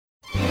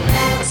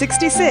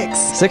66.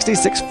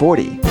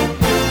 6640.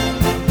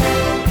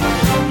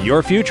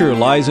 Your future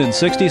lies in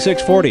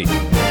 6640.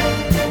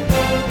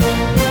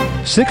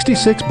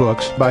 66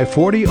 books by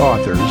 40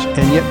 authors,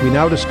 and yet we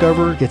now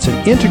discover it's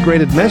an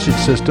integrated message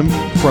system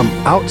from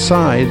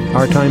outside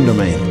our time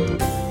domain.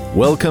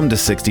 Welcome to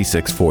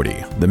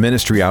 6640, the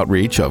ministry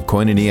outreach of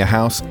Koinonia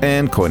House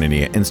and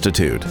Koinonia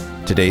Institute.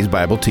 Today's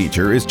Bible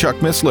teacher is Chuck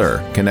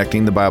Missler,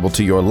 connecting the Bible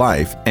to your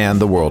life and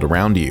the world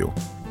around you.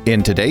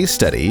 In today's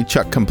study,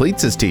 Chuck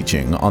completes his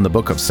teaching on the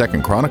book of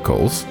 2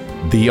 Chronicles,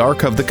 the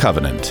Ark of the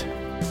Covenant.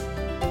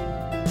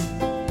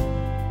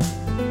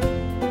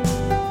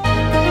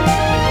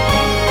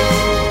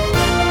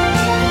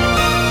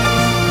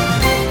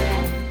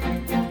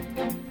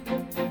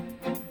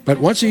 But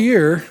once a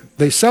year,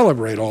 they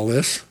celebrate all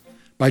this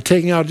by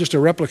taking out just a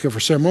replica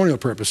for ceremonial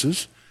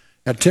purposes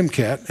at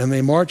Timkat, and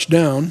they march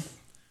down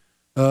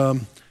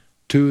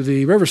to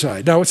the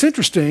riverside. Now, what's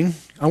interesting,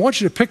 I want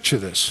you to picture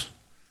this.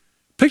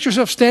 Picture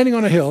yourself standing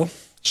on a hill,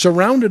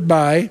 surrounded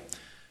by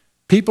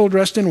people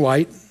dressed in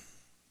white,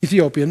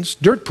 Ethiopians,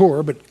 dirt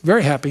poor, but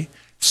very happy,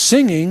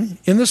 singing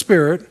in the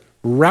Spirit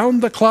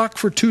round the clock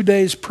for 2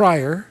 days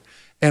prior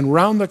and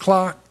round the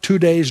clock 2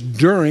 days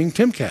during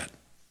Timkat.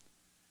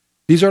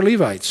 These are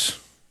Levites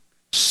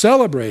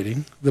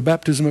celebrating the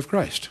baptism of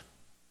Christ.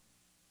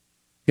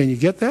 Can you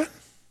get that?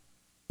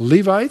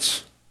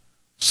 Levites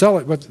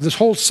but this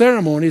whole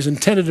ceremony is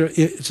intended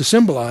to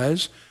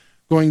symbolize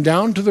going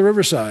down to the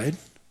riverside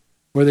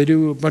where they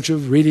do a bunch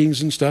of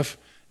readings and stuff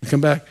and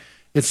come back.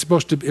 It's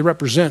supposed to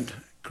represent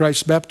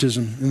Christ's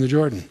baptism in the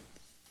Jordan.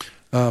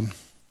 And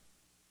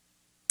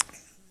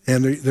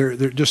they're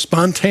just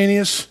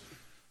spontaneous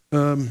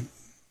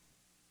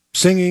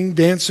singing,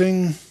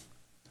 dancing,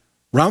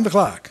 round the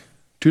clock,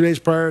 2 days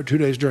prior, 2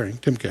 days during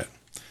Timkat.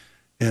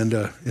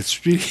 And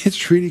it's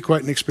really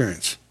quite an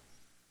experience.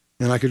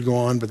 And I could go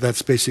on, but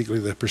that's basically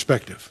the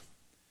perspective.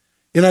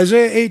 In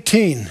Isaiah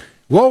 18,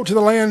 woe to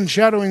the land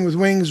shadowing with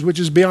wings, which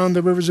is beyond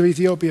the rivers of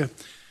Ethiopia,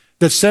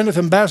 that sendeth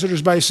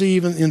ambassadors by sea,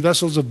 even in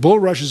vessels of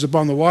bulrushes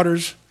upon the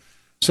waters,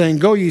 saying,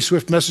 Go ye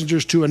swift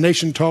messengers to a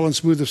nation tall and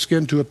smooth of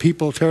skin, to a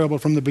people terrible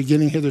from the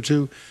beginning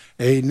hitherto,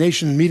 a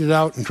nation meted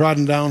out and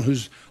trodden down,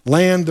 whose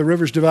land the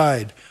rivers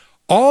divide.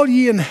 All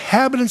ye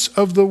inhabitants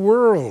of the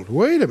world.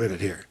 Wait a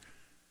minute here.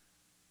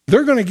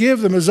 They're going to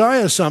give the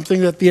Messiah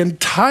something that the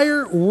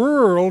entire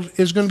world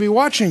is going to be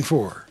watching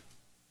for.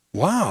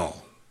 Wow.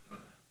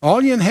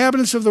 All ye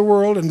inhabitants of the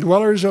world and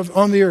dwellers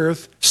on the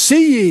earth,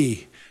 see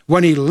ye,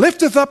 when he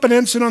lifteth up an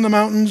ensign on the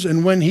mountains,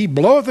 and when he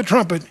bloweth a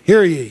trumpet,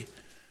 hear ye.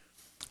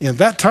 In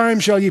that time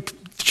shall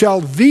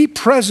the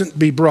present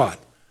be brought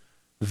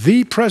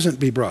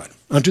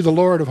unto the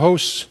Lord of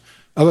hosts,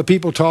 of a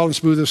people tall and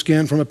smooth of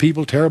skin, from a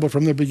people terrible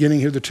from the beginning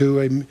hitherto,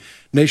 a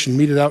nation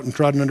meted out and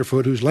trodden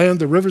underfoot, whose land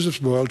the rivers have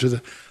spoiled, to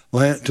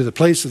the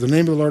place of the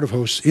name of the Lord of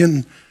hosts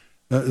in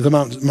the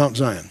Mount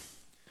Zion.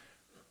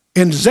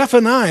 In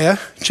Zephaniah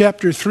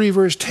chapter 3,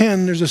 verse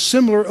 10, there's a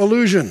similar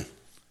allusion.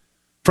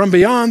 From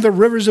beyond the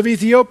rivers of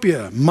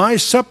Ethiopia, my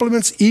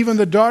supplements, even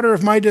the daughter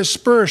of my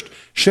dispersed,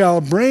 shall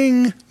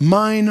bring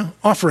mine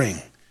offering.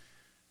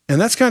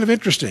 And that's kind of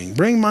interesting.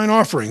 Bring mine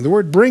offering. The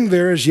word bring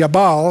there is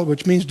yabal,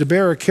 which means to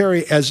bear or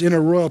carry as in a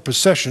royal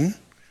procession.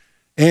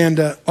 And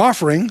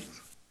offering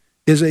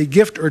is a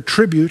gift or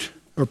tribute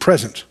or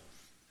present.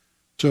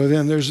 So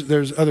then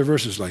there's other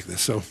verses like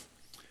this. So,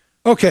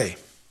 okay.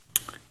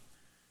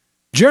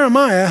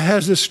 Jeremiah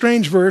has this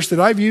strange verse that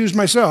I've used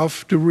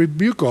myself to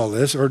rebuke all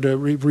this, or to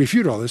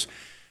refute all this.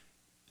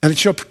 And it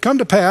shall come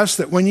to pass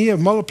that when ye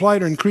have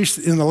multiplied or increased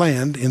in the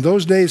land, in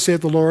those days,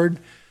 saith the Lord,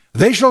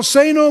 they shall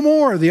say no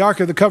more, the ark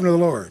of the covenant of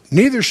the Lord,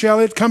 neither shall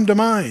it come to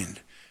mind,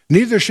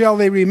 neither shall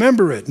they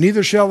remember it,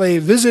 neither shall they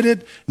visit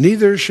it,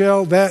 neither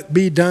shall that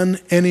be done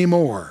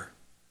anymore.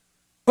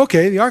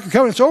 Okay, the ark of the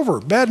covenant's over.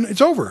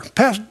 It's over.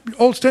 Past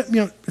old step,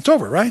 it's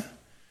over, right?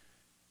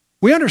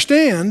 We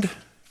understand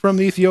from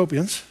the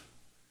Ethiopians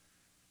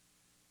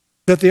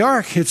that the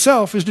ark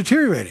itself is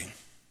deteriorating.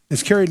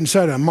 It's carried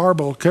inside a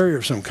marble carrier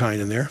of some kind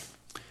in there.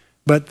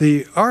 But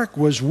the ark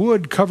was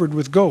wood covered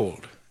with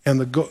gold. And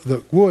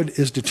the wood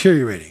is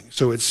deteriorating.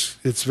 So it's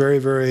very,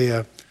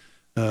 very,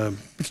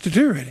 it's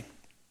deteriorating.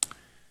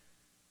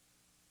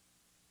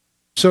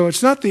 So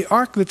it's not the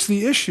ark that's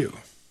the issue.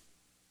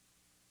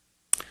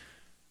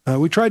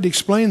 We tried to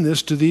explain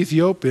this to the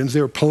Ethiopians.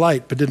 They were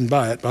polite but didn't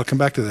buy it. I'll come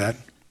back to that.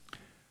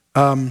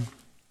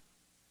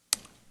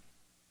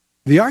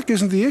 The ark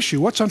isn't the issue.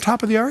 What's on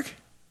top of the ark?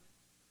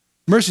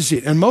 Mercy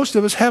seat. And most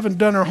of us haven't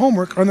done our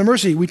homework on the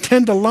mercy seat. We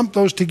tend to lump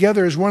those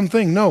together as one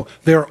thing. No,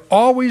 they're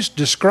always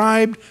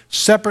described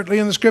separately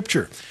in the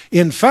Scripture.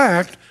 In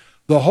fact,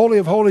 the Holy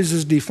of Holies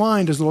is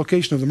defined as the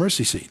location of the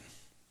mercy seat.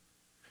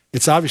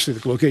 It's obviously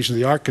the location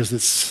of the ark because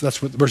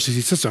that's what the mercy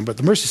seat sits on, but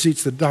the mercy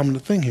seat's the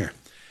dominant thing here.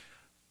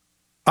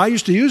 I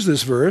used to use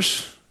this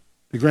verse,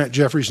 the Grant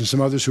Jeffries and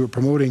some others who were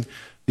promoting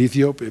the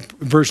Ethiopian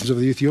versions of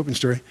the Ethiopian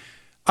story.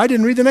 I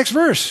didn't read the next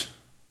verse.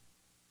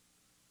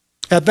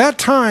 At that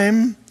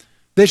time,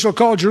 they shall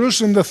call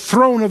Jerusalem the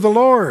throne of the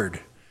Lord,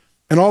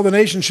 and all the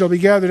nations shall be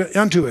gathered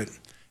unto it.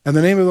 and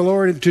the name of the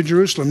Lord into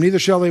Jerusalem. Neither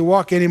shall they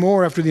walk any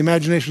more after the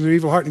imagination of their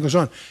evil heart. And it goes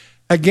on.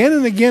 Again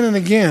and again and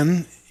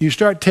again, you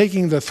start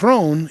taking the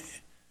throne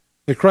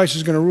that Christ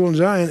is going to rule in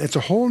Zion. It's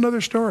a whole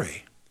other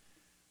story.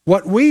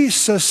 What we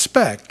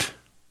suspect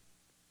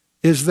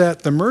is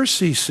that the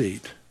mercy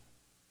seat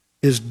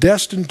is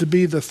destined to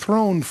be the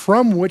throne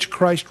from which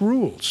Christ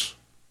rules.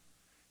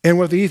 And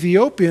what the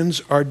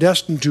Ethiopians are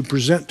destined to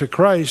present to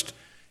Christ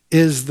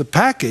is the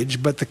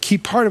package, but the key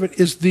part of it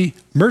is the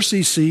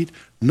mercy seat,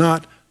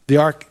 not the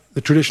ark,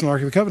 the traditional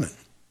Ark of the Covenant.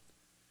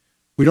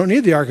 We don't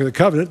need the Ark of the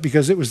Covenant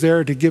because it was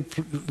there to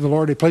give the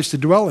Lord a place to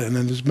dwell in.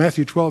 And as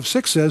Matthew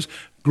 12:6 says,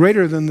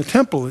 greater than the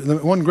temple, the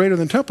one greater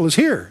than the temple is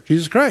here,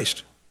 Jesus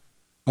Christ.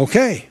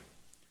 Okay.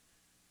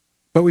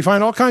 But we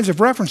find all kinds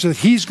of references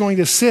that he's going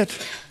to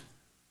sit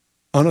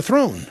on a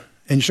throne.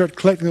 And you start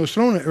collecting those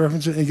throne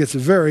references, and it gets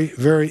very,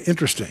 very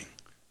interesting.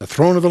 The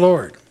throne of the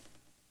Lord.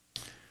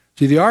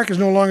 See, the ark is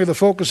no longer the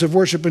focus of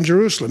worship in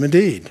Jerusalem.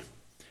 Indeed,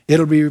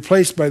 it'll be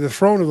replaced by the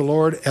throne of the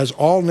Lord as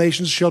all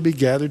nations shall be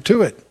gathered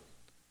to it.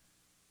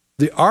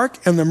 The ark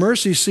and the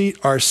mercy seat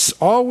are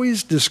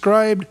always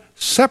described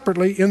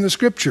separately in the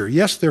Scripture.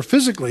 Yes, they're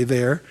physically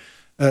there,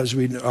 as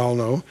we all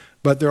know,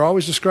 but they're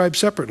always described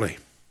separately.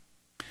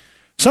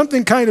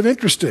 Something kind of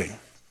interesting.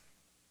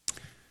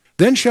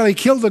 Then shall he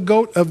kill the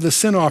goat of the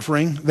sin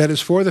offering that is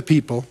for the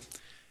people,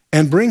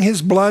 and bring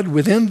his blood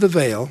within the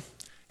veil,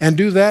 and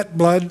do with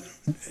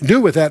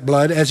that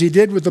blood as he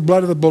did with the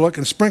blood of the bullock,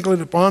 and sprinkle it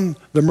upon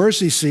the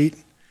mercy seat,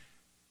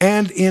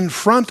 and in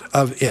front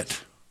of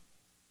it.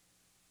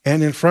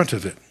 And in front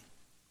of it.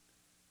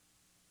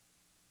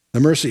 The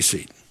mercy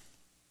seat.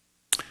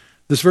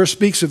 This verse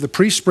speaks of the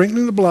priest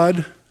sprinkling the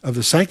blood of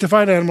the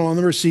sanctified animal on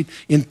the mercy seat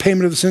in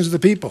payment of the sins of the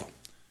people.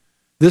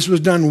 This was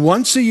done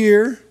once a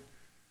year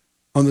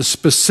on the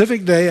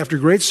specific day after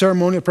great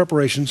ceremonial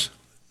preparations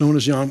known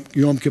as Yom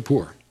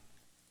Kippur.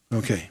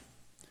 Okay.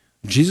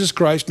 Jesus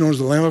Christ, known as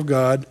the Lamb of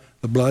God,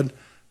 the blood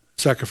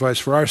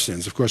sacrificed for our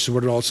sins. Of course, is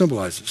what it all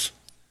symbolizes.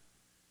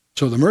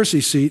 So the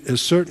mercy seat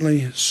is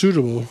certainly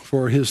suitable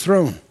for his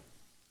throne.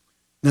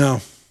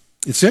 Now,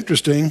 it's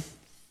interesting.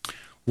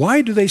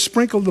 Why do they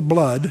sprinkle the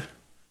blood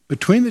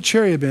between the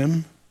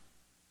cherubim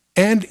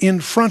and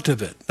in front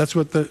of it? That's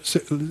what the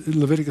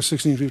Leviticus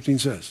 16:15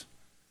 says.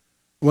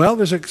 Well,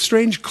 there's a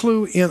strange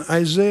clue in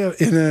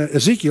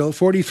Ezekiel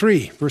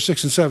 43, verse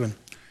 6 and 7.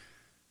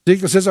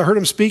 Ezekiel says, I heard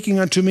him speaking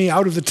unto me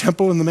out of the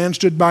temple, and the man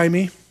stood by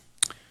me.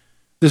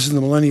 This is in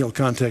the millennial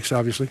context,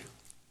 obviously.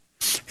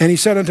 And he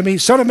said unto me,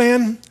 Son of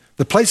man,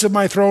 the place of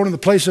my throne and the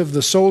place of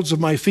the soles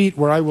of my feet,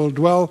 where I will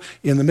dwell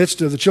in the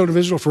midst of the children of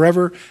Israel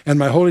forever, and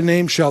my holy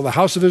name shall the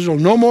house of Israel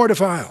no more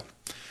defile.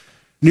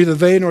 Neither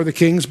they nor the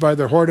kings by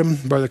their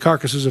whoredom, by the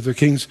carcasses of their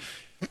kings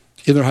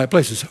in their high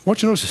places. I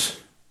want you to notice this.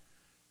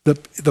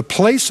 The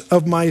place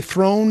of my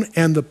throne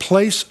and the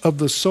place of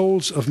the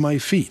soles of my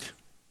feet.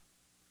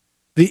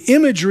 The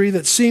imagery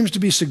that seems to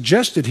be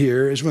suggested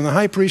here is when the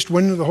high priest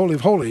went into the Holy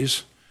of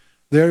Holies,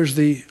 there's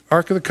the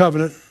Ark of the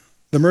Covenant,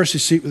 the mercy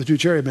seat with the two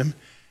cherubim.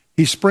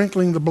 He's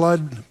sprinkling the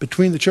blood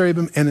between the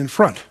cherubim and in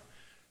front.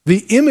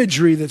 The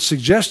imagery that's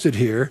suggested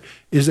here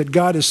is that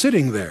God is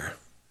sitting there.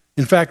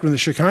 In fact, when the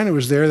Shekinah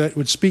was there, that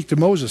would speak to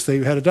Moses. They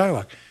had a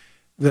dialogue.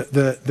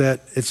 That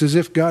it's as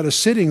if God is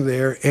sitting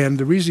there, and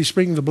the reason he's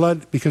sprinkling the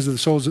blood because of the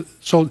soles.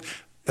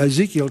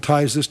 Ezekiel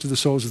ties this to the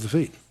soles of the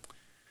feet.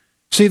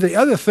 See, the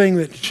other thing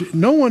that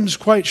no one's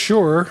quite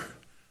sure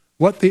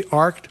what the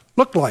ark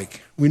looked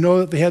like. We know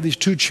that they had these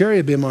two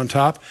cherubim on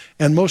top,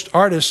 and most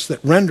artists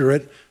that render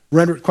it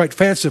quite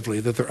fancifully,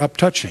 that they're up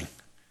touching.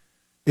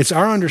 It's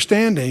our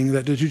understanding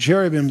that the two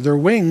cherubim, their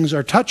wings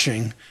are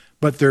touching,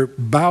 but they're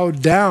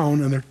bowed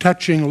down and they're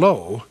touching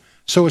low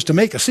so as to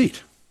make a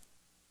seat.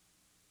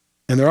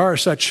 And there are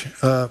such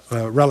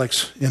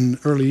relics in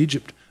early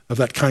Egypt of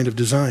that kind of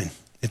design,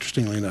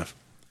 interestingly enough.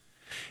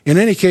 In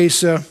any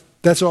case,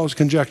 that's all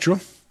conjectural.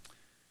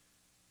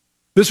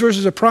 This verse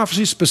is a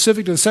prophecy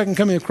specific to the second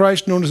coming of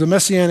Christ, known as the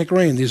Messianic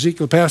reign, the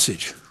Ezekiel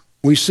passage.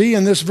 We see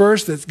in this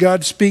verse that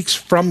God speaks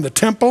from the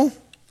temple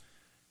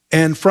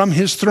and from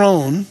his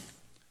throne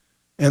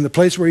and the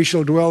place where he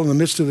shall dwell in the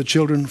midst of the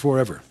children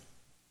forever.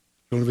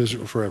 Children of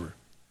Israel forever.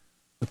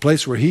 The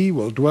place where he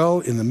will dwell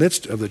in the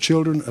midst of the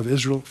children of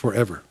Israel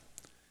forever.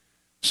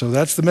 So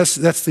that's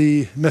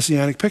the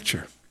Messianic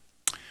picture.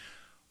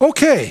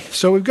 Okay,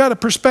 so we've got a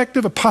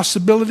perspective, a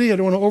possibility. I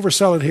don't want to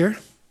oversell it here.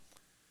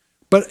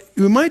 But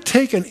we might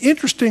take an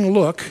interesting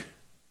look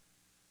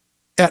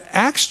at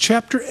Acts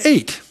chapter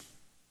 8.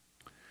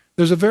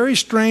 There's a very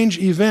strange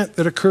event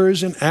that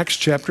occurs in Acts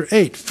chapter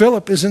 8.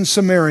 Philip is in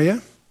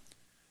Samaria.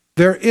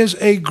 There is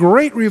a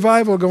great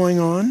revival going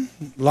on,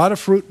 a lot of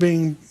fruit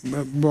being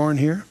born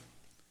here.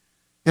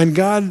 And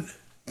God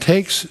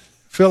takes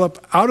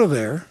Philip out of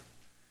there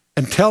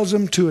and tells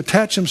him to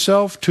attach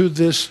himself to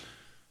this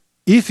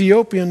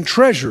Ethiopian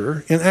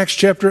treasurer in Acts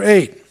chapter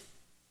 8.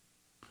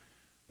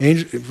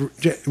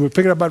 We'll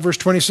pick it up about verse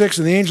 26.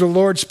 And the angel of the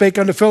Lord spake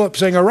unto Philip,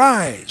 saying,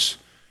 Arise,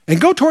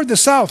 and go toward the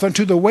south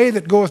unto the way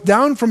that goeth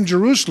down from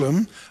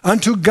Jerusalem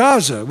unto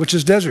Gaza, which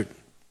is desert.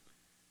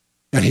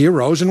 And he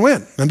arose and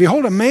went. And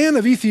behold, a man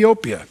of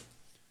Ethiopia,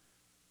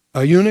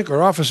 a eunuch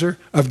or officer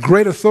of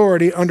great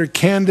authority under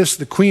Candace,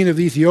 the queen of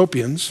the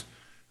Ethiopians,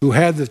 who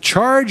had the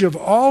charge of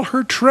all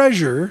her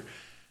treasure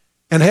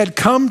and had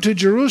come to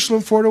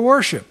Jerusalem for to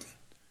worship.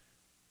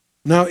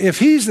 Now, if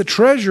he's the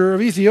treasurer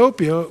of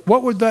Ethiopia,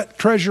 what would that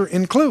treasure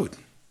include?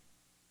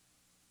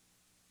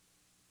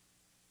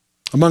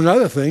 Among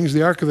other things,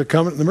 the Ark of the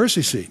Covenant and the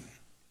mercy seat,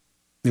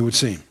 it would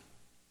seem.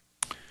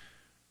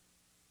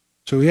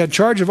 So he had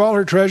charge of all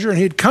her treasure, and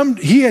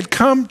he had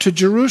come to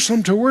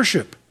Jerusalem to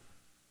worship.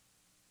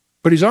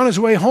 But he's on his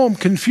way home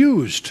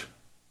confused.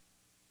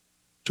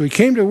 So he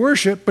came to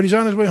worship, but he's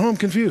on his way home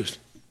confused.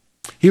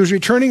 He was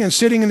returning and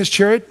sitting in his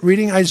chariot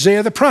reading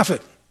Isaiah the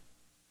prophet.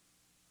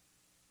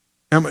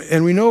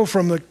 And we know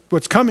from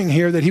what's coming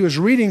here that he was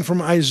reading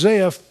from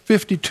Isaiah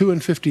 52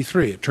 and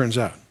 53, it turns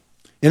out.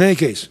 In any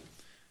case,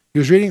 he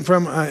was reading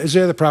from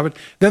Isaiah the prophet.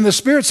 Then the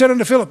Spirit said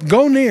unto Philip,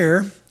 Go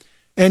near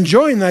and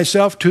join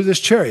thyself to this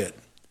chariot.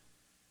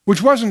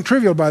 Which wasn't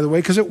trivial, by the way,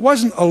 because it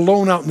wasn't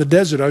alone out in the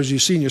desert, as you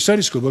see in your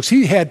Sunday school books.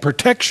 He had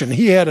protection.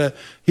 He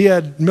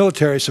had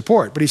military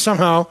support, but he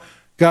somehow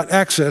got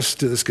access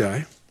to this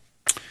guy.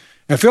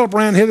 And Philip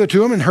ran hither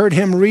to him and heard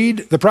him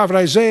read the prophet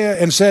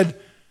Isaiah and said,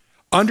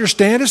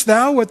 Understandest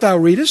thou what thou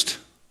readest?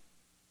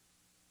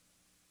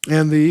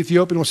 And the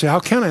Ethiopian will say, How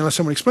can I unless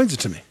someone explains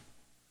it to me?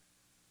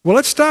 Well,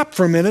 let's stop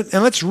for a minute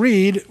and let's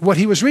read what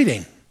he was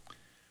reading.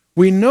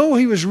 We know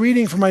he was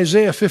reading from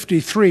Isaiah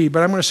 53,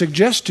 but I'm going to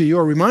suggest to you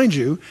or remind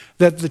you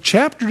that the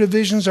chapter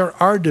divisions are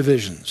our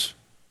divisions.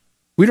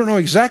 We don't know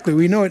exactly.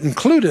 We know it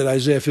included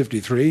Isaiah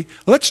 53.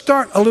 Let's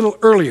start a little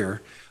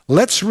earlier.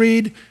 Let's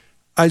read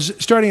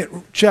starting at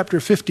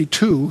chapter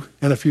 52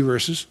 and a few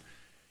verses.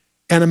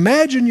 And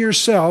imagine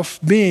yourself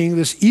being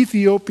this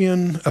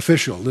Ethiopian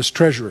official, this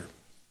treasurer,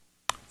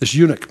 this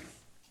eunuch.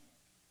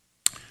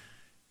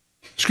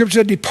 Scripture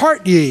said,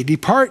 depart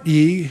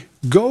ye,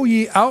 go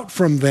ye out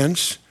from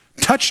thence,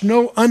 touch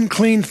no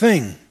unclean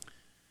thing.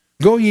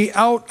 Go ye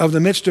out of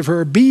the midst of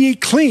her, be ye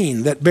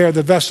clean that bear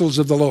the vessels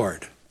of the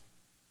Lord.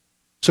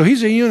 So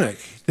he's a eunuch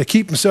to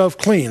keep himself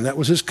clean. That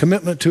was his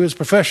commitment to his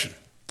profession.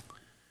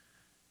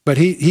 But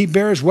he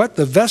bears what?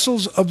 The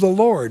vessels of the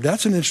Lord.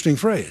 That's an interesting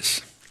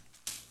phrase.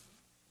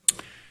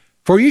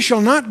 For ye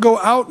shall not go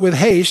out with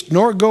haste,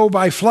 nor go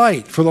by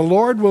flight, for the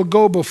Lord will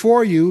go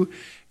before you,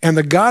 and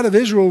the God of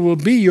Israel will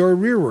be your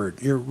rearward.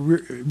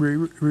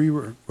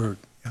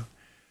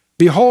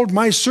 Behold,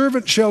 my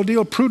servant shall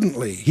deal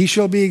prudently. He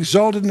shall be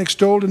exalted and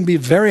extolled and be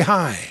very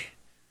high.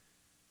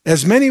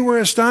 As many were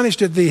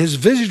astonished at thee, his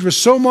visage was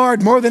so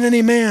marred more than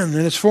any man,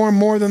 and his form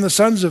more than the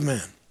sons of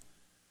men.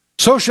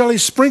 So shall he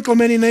sprinkle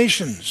many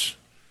nations.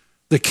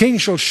 The king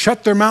shall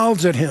shut their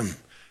mouths at him.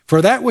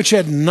 For that which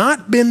had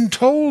not been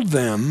told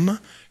them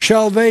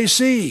shall they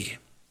see,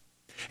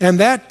 and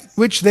that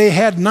which they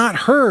had not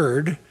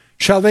heard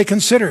shall they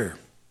consider.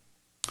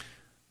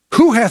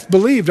 Who hath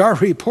believed our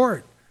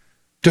report?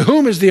 To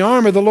whom is the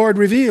arm of the Lord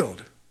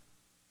revealed?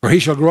 For he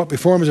shall grow up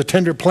before him as a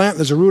tender plant,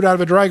 and as a root out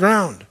of a dry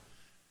ground.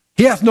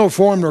 He hath no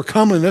form nor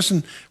comeliness,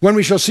 and when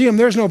we shall see him,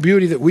 there is no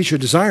beauty that we should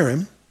desire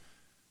him.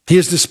 He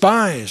is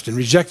despised and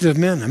rejected of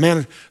men, a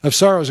man of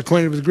sorrows,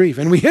 acquainted with grief.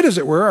 And we hid, as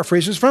it were, our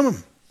faces from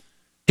him.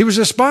 He was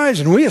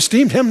despised, and we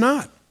esteemed him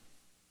not.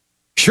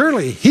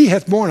 Surely he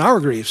hath borne our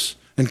griefs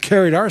and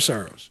carried our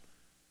sorrows.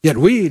 Yet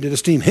we did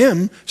esteem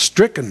him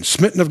stricken,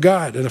 smitten of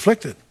God, and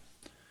afflicted.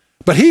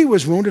 But he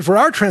was wounded for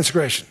our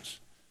transgressions.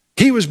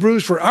 He was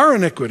bruised for our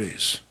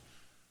iniquities.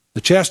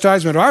 The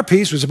chastisement of our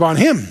peace was upon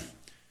him,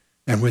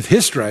 and with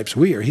his stripes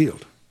we are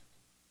healed.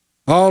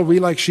 All we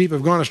like sheep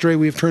have gone astray,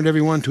 we have turned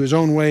every one to his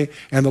own way,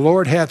 and the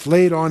Lord hath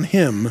laid on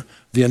him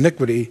the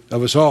iniquity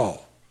of us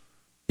all.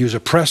 He was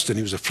oppressed and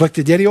he was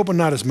afflicted, yet he opened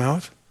not his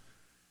mouth.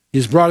 He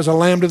is brought as a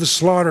lamb to the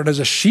slaughter, and as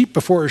a sheep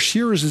before her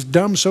shearers is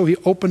dumb, so he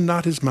opened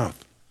not his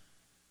mouth.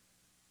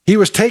 He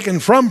was taken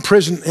from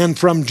prison and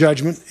from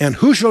judgment, and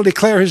who shall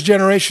declare his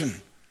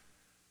generation?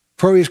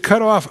 For he is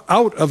cut off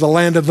out of the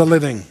land of the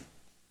living.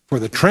 For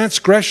the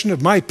transgression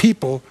of my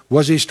people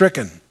was he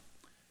stricken.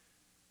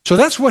 So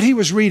that's what he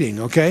was reading,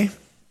 okay?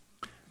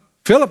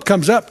 Philip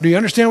comes up. Do you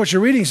understand what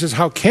you're reading? He says,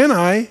 how can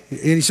I? And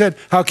he said,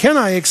 how can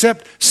I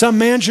except some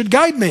man should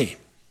guide me?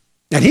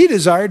 And he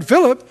desired,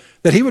 Philip,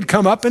 that he would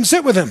come up and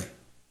sit with him.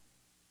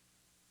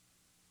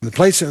 And the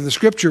place in the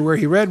scripture where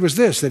he read was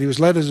this, that he was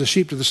led as a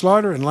sheep to the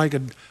slaughter, and like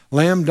a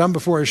lamb dumb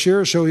before his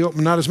shearer, so he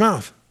opened not his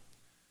mouth.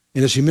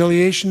 In his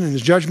humiliation and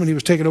his judgment he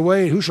was taken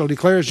away. Who shall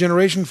declare his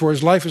generation? For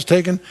his life is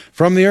taken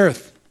from the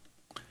earth.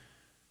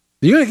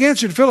 The eunuch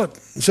answered Philip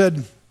and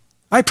said,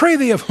 I pray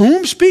thee, of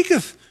whom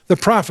speaketh the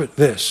prophet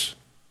this?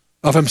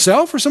 Of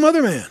himself or some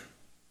other man?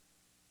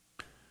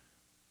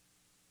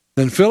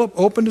 Then Philip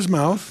opened his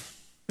mouth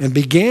and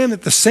began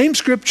at the same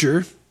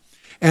scripture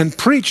and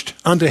preached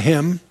unto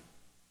him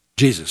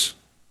Jesus.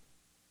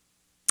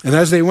 And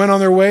as they went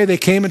on their way, they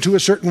came into a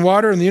certain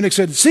water, and the eunuch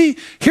said, see,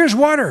 here's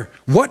water.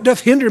 What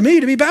doth hinder me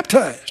to be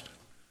baptized?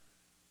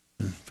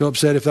 And Philip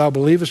said, if thou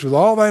believest with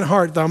all thine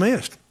heart, thou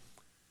mayest.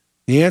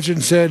 He answered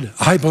and said,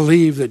 I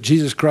believe that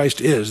Jesus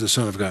Christ is the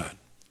Son of God.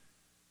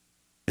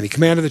 And he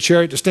commanded the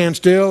chariot to stand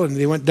still, and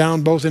they went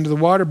down both into the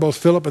water, both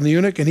Philip and the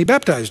eunuch, and he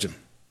baptized him.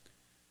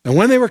 And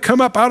when they were come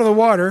up out of the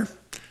water,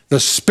 the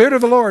Spirit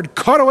of the Lord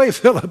caught away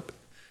Philip,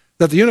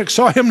 that the eunuch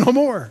saw him no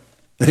more.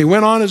 And he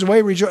went on his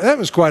way rejoicing. That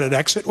was quite an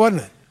exit,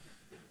 wasn't it?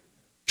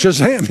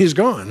 Shazam, he's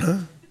gone, huh?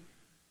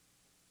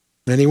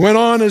 And he went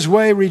on his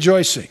way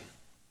rejoicing.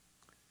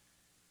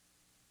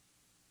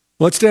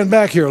 Let's stand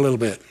back here a little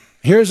bit.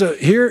 Here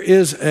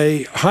is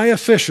a high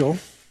official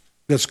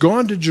that's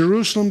gone to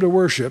Jerusalem to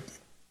worship.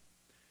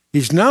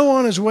 He's now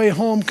on his way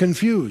home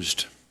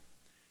confused.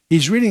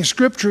 He's reading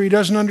scripture he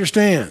doesn't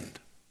understand.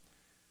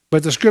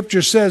 But the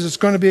scripture says it's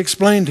going to be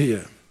explained to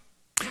you.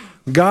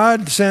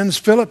 God sends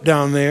Philip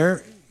down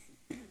there.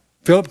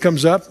 Philip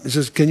comes up and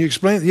says, can you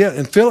explain it? Yeah,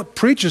 and Philip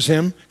preaches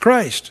him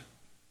Christ.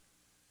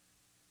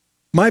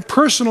 My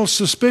personal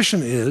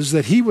suspicion is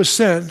that he was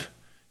sent,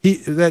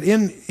 that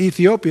in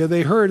Ethiopia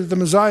they heard that the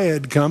Messiah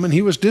had come, and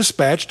he was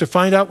dispatched to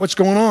find out what's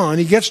going on.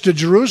 He gets to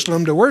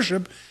Jerusalem to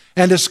worship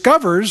and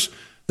discovers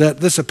that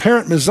this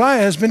apparent Messiah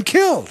has been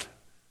killed.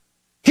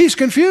 He's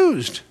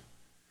confused.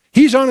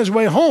 He's on his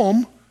way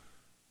home,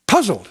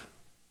 puzzled.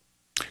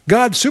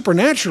 God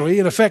supernaturally,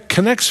 in effect,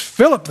 connects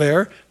Philip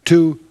there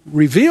to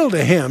reveal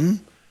to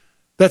him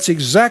that's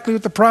exactly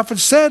what the prophet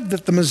said,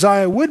 that the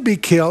Messiah would be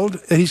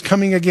killed, and he's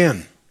coming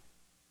again.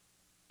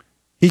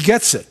 He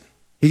gets it.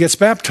 He gets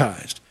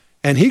baptized,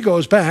 and he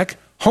goes back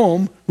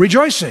home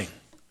rejoicing.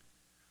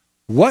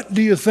 What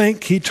do you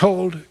think he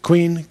told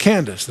Queen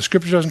Candace? The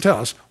scripture doesn't tell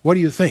us. What do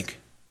you think?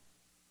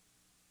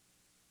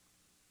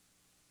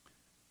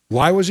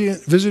 Why was he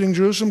visiting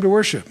Jerusalem to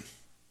worship?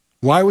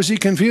 Why was he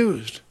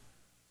confused?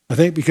 I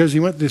think because he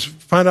went to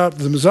find out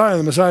the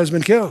Messiah has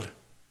been killed.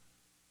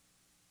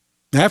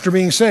 After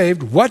being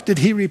saved, what did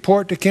he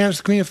report to Candace,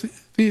 the queen of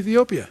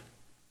Ethiopia?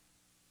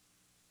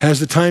 Has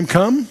the time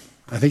come?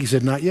 I think he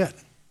said, not yet.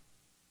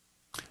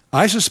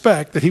 I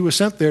suspect that he was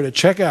sent there to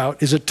check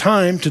out, is it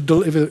time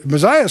to, if the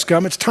Messiah has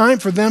come, it's time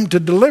for them to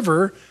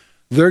deliver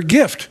their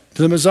gift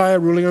to the Messiah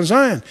ruling on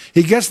Zion.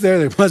 He gets there,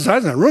 the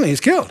Messiah's not ruling, he's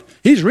killed.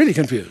 He's really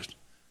confused.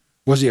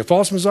 Was he a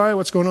false Messiah?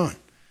 What's going on?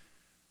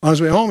 On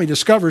his way home, he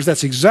discovers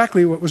that's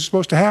exactly what was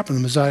supposed to happen.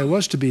 The Messiah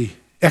was to be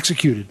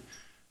executed,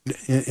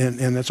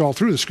 and that's all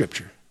through the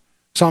scripture.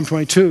 Psalm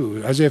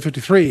 22, Isaiah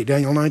 53,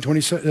 Daniel 9,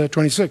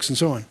 26, and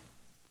so on. I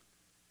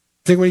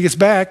think when he gets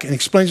back and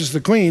explains this to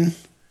the queen,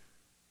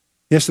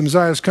 yes, the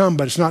Messiah has come,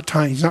 but it's not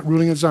time. He's not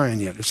ruling at Zion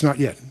yet. It's not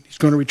yet. He's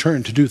going to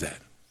return to do that.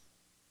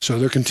 So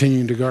they're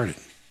continuing to guard it.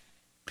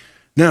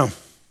 Now,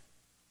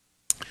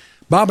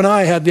 Bob and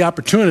I had the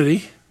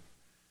opportunity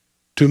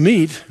to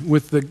meet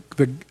with the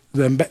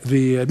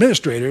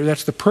administrator.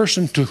 That's the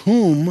person to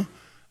whom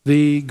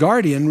the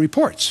guardian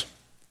reports.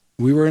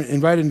 We were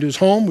invited into his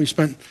home. We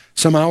spent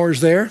some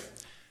hours there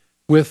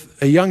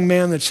with a young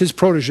man that's his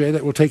protege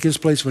that will take his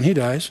place when he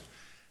dies.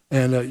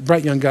 And a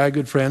bright young guy,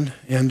 good friend,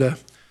 and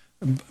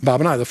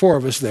Bob and I, the four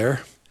of us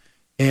there.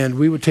 And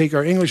we would take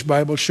our English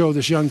Bible, show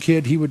this young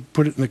kid. He would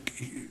put it in the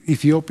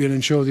Ethiopian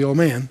and show the old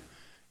man.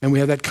 And we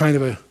had that kind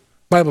of a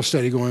Bible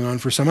study going on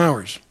for some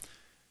hours.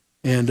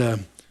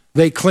 And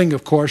they cling,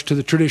 of course, to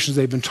the traditions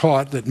they've been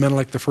taught, that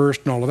Menelik the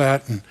First and all of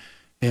that.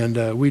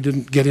 And we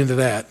didn't get into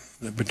that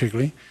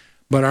particularly.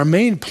 But our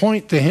main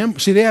point to him,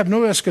 see, they have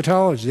no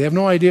eschatology. They have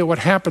no idea what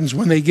happens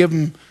when they give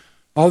him.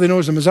 All they know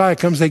is the Messiah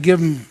comes, they give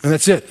him, and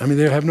that's it. I mean,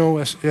 they have no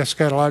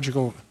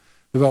eschatological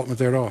development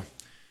there at all.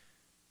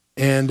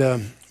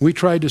 And we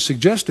tried to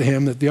suggest to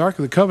him that the Ark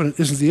of the Covenant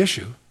isn't the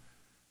issue,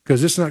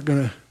 because it's not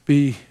going to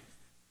be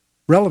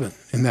relevant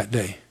in that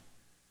day.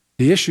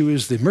 The issue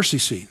is the mercy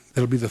seat.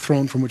 That'll be the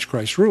throne from which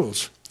Christ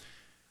rules.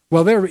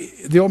 Well,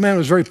 the old man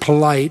was very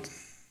polite.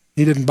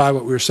 He didn't buy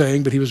what we were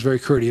saying, but he was very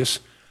courteous.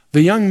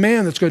 The young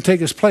man that's going to take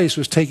his place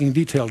was taking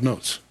detailed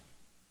notes.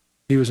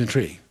 He was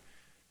intrigued.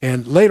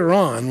 And later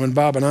on, when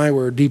Bob and I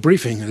were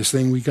debriefing this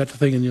thing, we got to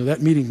thinking,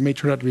 that meeting may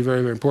turn out to be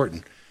very, very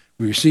important.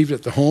 We received it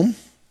at the home,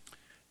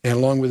 and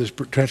along with his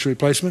potential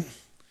replacement,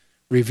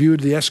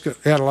 reviewed the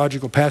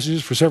eschatological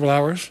passages for several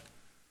hours,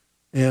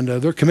 and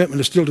their commitment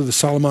is still to the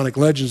Solomonic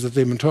legends that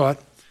they've been taught,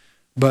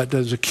 but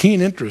there's a keen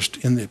interest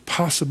in the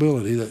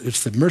possibility that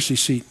it's the mercy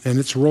seat and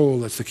its role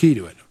that's the key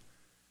to it.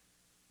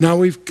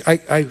 Now,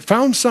 I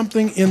found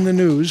something in the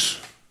news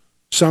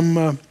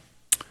some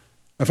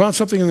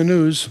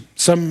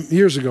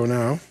years ago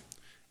now,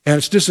 and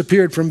it's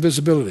disappeared from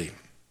visibility.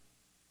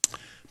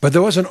 But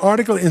there was an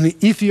article in the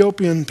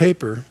Ethiopian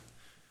paper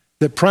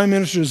that Prime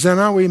Minister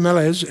Zenawi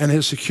Melez and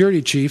his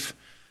security chief,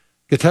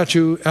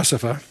 Getachew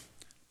Asafa,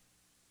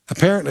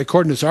 apparently,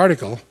 according to this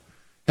article,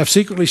 have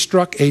secretly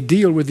struck a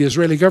deal with the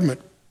Israeli government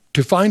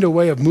to find a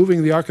way of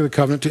moving the Ark of the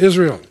Covenant to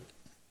Israel.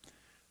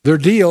 Their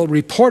deal,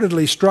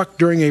 reportedly struck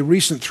during a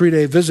recent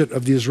 3-day visit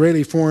of the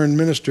Israeli Foreign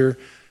Minister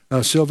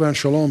Silvan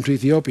Shalom to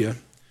Ethiopia,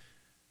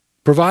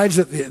 provides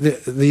that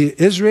the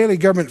Israeli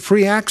government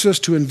free access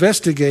to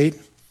investigate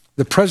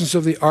the presence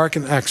of the Ark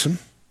in Axum,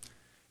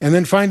 and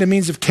then find a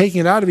means of taking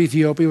it out of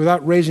Ethiopia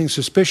without raising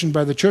suspicion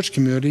by the church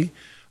community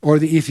or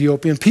the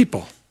Ethiopian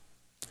people.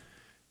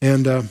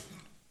 And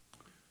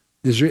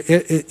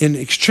In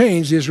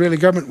exchange, the Israeli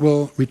government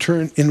will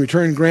in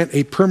return grant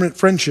a permanent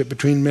friendship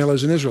between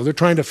Meles and Israel. They're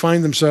trying to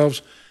find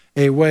themselves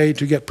a way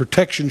to get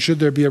protection should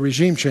there be a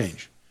regime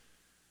change.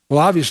 Well,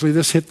 obviously,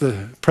 this hit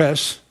the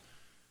press.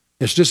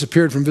 It's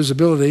disappeared from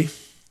visibility.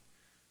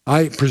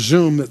 I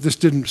presume that this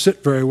didn't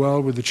sit very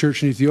well with the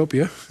church in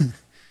Ethiopia,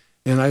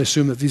 and I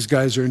assume that these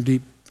guys are in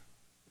deep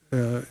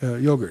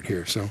yogurt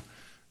here.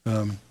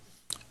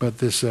 But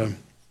the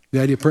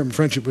idea of permanent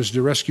friendship was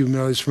to rescue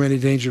Meles from any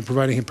danger and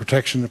providing him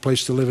protection and a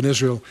place to live in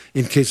Israel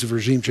in case of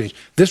regime change.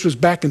 This was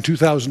back in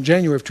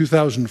January of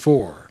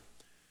 2004.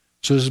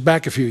 So this is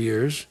back a few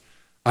years.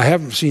 I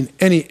haven't seen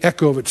any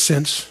echo of it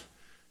since,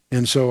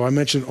 and so I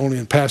mentioned only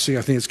in passing.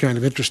 I think it's kind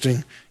of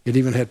interesting. It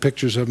even had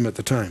pictures of him at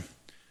the time.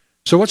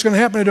 So what's going to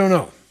happen, I don't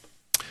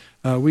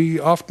know. We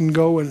often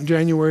go in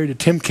January to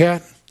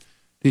Timkat,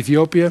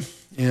 Ethiopia,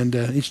 and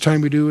each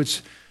time we do,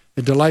 it's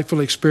a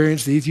delightful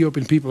experience. The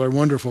Ethiopian people are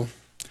wonderful.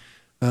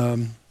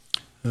 We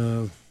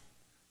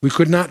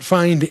could not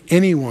find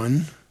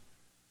anyone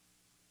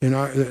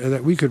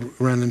that we could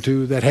run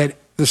into that had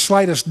the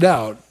slightest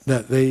doubt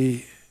that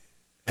they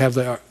have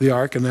the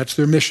ark, and that's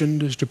their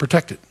mission, is to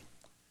protect it.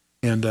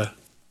 And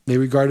they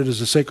regard it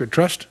as a sacred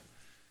trust.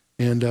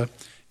 And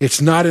it's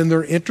not in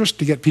their interest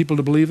to get people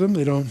to believe them.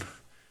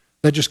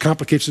 That just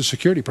complicates the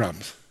security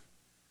problems.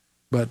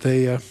 But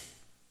they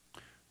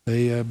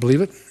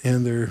believe it,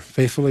 and they're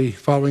faithfully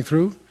following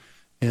through.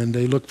 And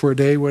they look for a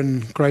day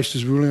when Christ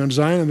is ruling on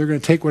Zion, and they're going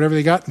to take whatever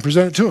they got and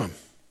present it to him.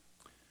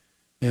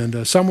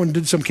 And someone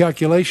did some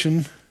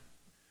calculation.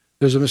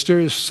 There's a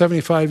mysterious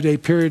 75-day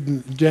period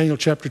in Daniel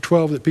chapter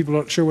 12 that people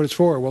aren't sure what it's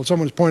for. Well,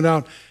 someone's pointed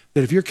out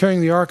that if you're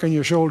carrying the ark on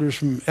your shoulders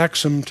from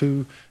Exum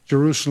to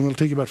Jerusalem, it'll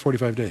take you about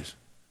 45 days.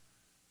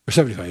 Or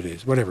 75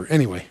 days, whatever.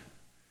 Anyway,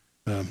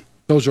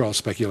 those are all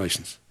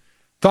speculations.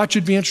 Thought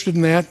you'd be interested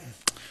in that.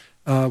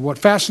 What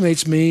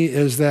fascinates me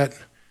is that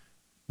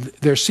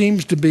there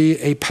seems to be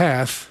a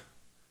path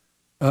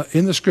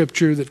in the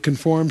Scripture that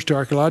conforms to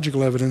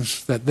archaeological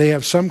evidence that they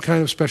have some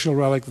kind of special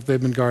relic that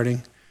they've been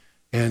guarding,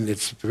 and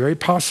it's very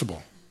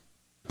possible,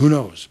 who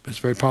knows, but it's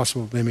very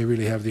possible they may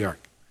really have the ark.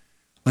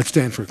 Let's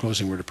stand for a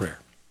closing word of prayer.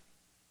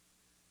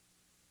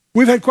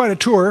 We've had quite a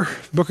tour,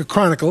 the book of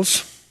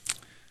Chronicles.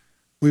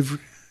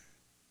 We've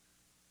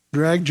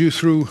dragged you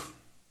through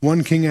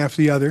one king after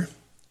the other,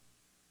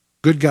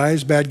 good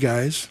guys, bad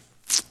guys.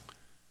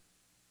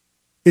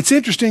 It's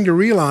interesting to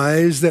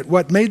realize that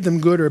what made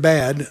them good or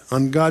bad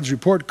on God's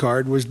report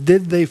card was,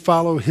 did they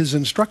follow his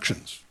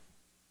instructions?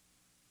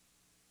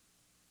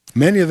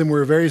 Many of them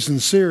were very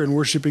sincere in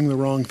worshiping the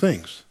wrong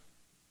things.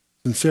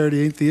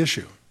 Sincerity ain't the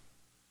issue.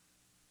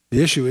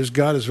 The issue is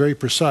God is very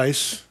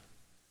precise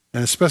and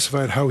has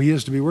specified how he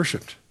is to be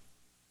worshiped.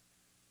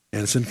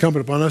 And it's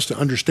incumbent upon us to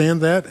understand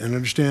that and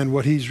understand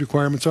what his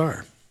requirements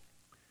are.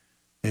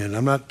 And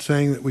I'm not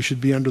saying that we should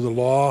be under the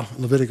law,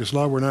 Leviticus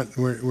law. We're not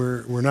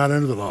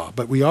under the law,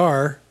 but we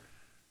are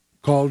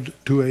called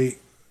to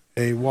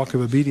a walk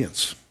of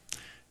obedience.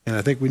 And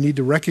I think we need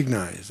to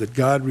recognize that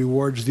God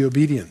rewards the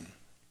obedient.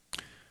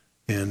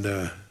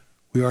 And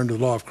we are under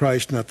the law of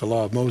Christ, not the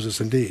law of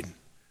Moses, indeed.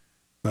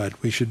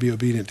 But we should be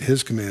obedient to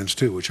his commands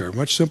too, which are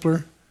much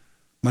simpler,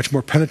 much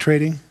more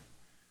penetrating,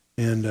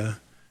 and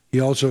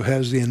he also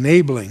has the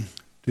enabling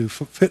to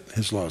fit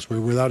his laws. We're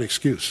without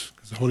excuse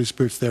because the Holy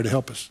Spirit's there to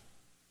help us.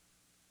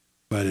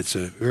 But it's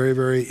a very,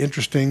 very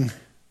interesting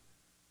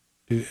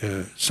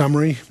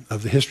summary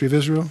of the history of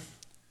Israel.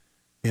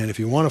 And if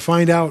you want to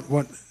find out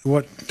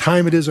what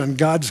time it is on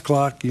God's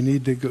clock, you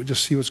need to go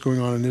just see what's going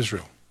on in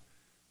Israel.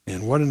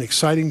 And what an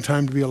exciting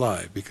time to be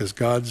alive, because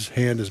God's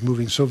hand is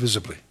moving so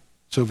visibly,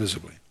 so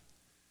visibly.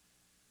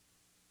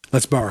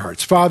 Let's bow our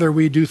hearts. Father,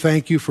 we do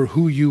thank you for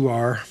who you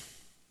are.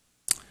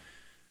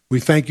 We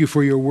thank you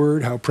for your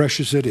word, how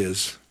precious it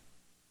is.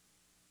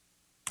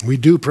 We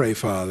do pray,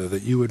 Father,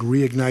 that you would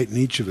reignite in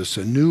each of us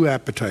a new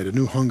appetite, a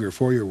new hunger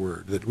for your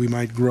word, that we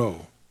might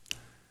grow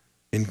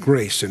in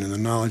grace and in the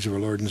knowledge of our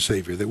Lord and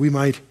Savior, that we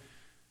might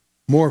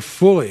more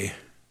fully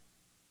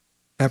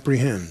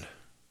apprehend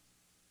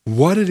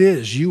what it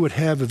is you would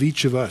have of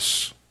each of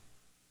us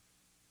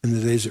in the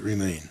days that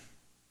remain.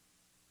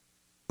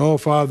 Oh,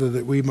 Father,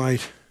 that we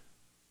might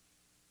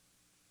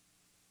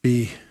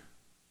be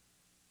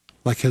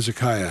like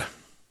Hezekiah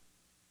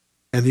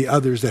and the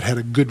others that had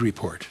a good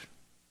report.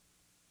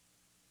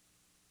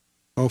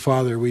 Oh,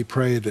 Father, we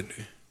pray that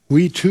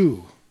we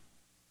too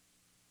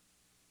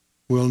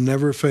will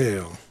never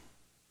fail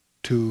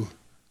to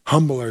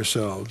humble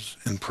ourselves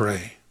and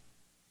pray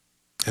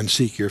and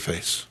seek your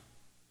face.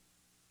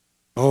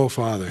 Oh,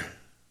 Father,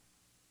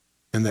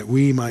 and that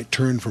we might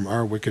turn from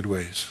our wicked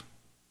ways.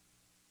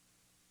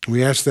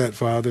 We ask that,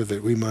 Father,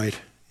 that we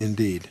might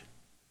indeed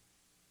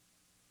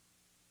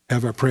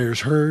have our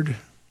prayers heard,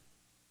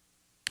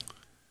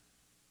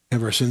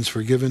 have our sins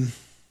forgiven,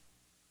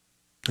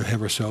 and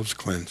have ourselves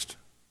cleansed.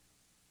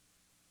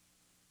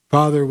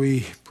 Father,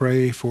 we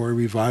pray for a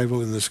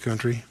revival in this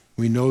country.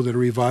 We know that a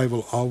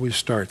revival always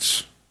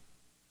starts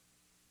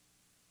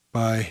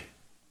by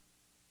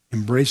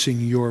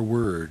embracing your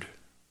word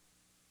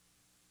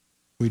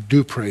We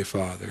do pray,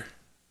 Father,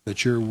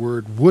 that your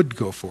word would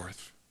go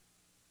forth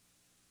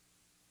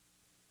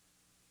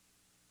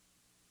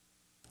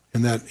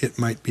and that it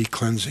might be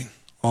cleansing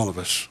all of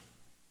us.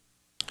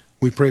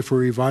 We pray for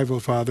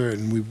revival, Father,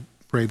 and we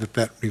pray that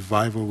that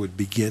revival would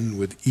begin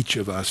with each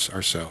of us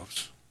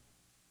ourselves.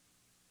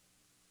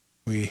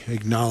 We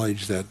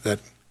acknowledge that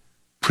that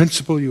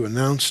principle you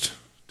announced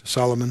to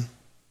Solomon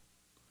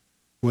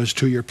was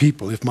to your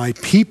people. If my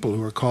people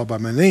who are called by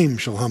my name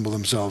shall humble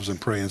themselves and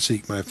pray and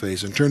seek my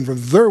face and turn from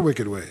their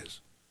wicked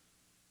ways,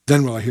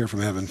 then will I hear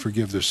from heaven,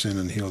 forgive their sin,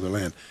 and heal their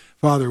land.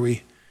 Father,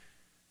 we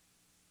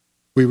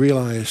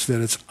realize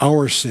that it's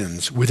our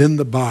sins within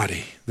the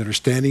body that are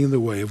standing in the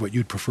way of what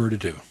you'd prefer to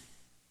do.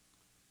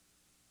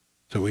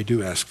 So we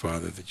do ask,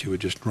 Father, that you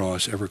would just draw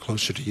us ever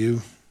closer to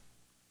you.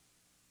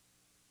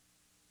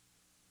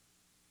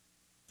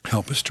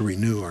 Help us to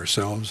renew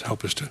ourselves.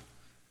 Help us to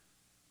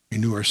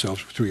renew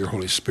ourselves through your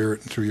Holy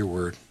Spirit and through your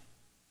word,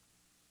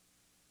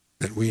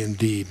 that we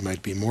indeed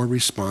might be more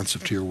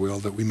responsive to your will,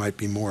 that we might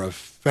be more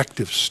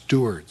effective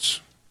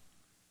stewards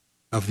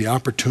of the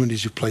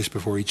opportunities you've placed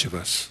before each of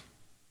us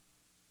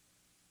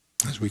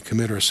as we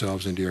commit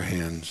ourselves into your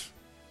hands.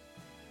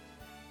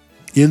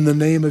 In the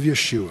name of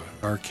Yeshua,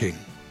 our King,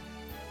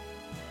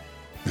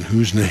 in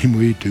whose name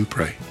we do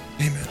pray.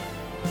 Amen.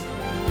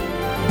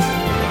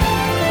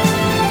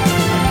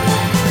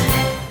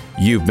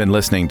 You've been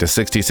listening to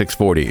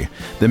 6640,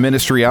 the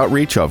ministry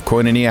outreach of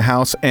Koinonia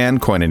House and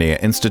Koinonia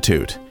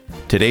Institute.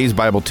 Today's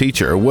Bible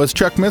teacher was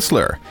Chuck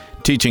Missler,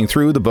 teaching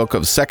through the book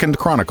of 2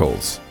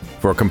 Chronicles.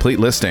 For a complete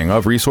listing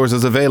of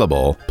resources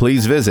available,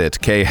 please visit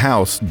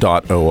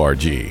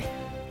khouse.org.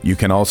 You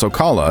can also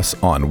call us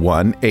on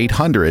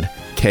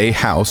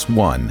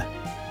 1-800-KHOUSE-1.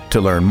 To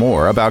learn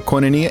more about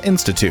Koinonia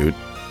Institute,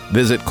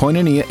 visit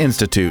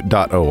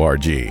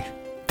koinoniainstitute.org.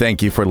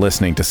 Thank you for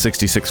listening to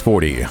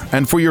 6640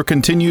 and for your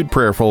continued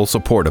prayerful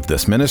support of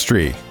this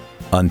ministry.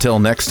 Until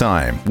next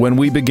time, when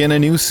we begin a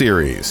new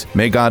series,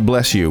 may God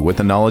bless you with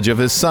the knowledge of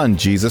His Son,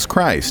 Jesus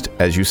Christ,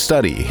 as you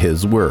study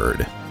His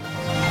Word.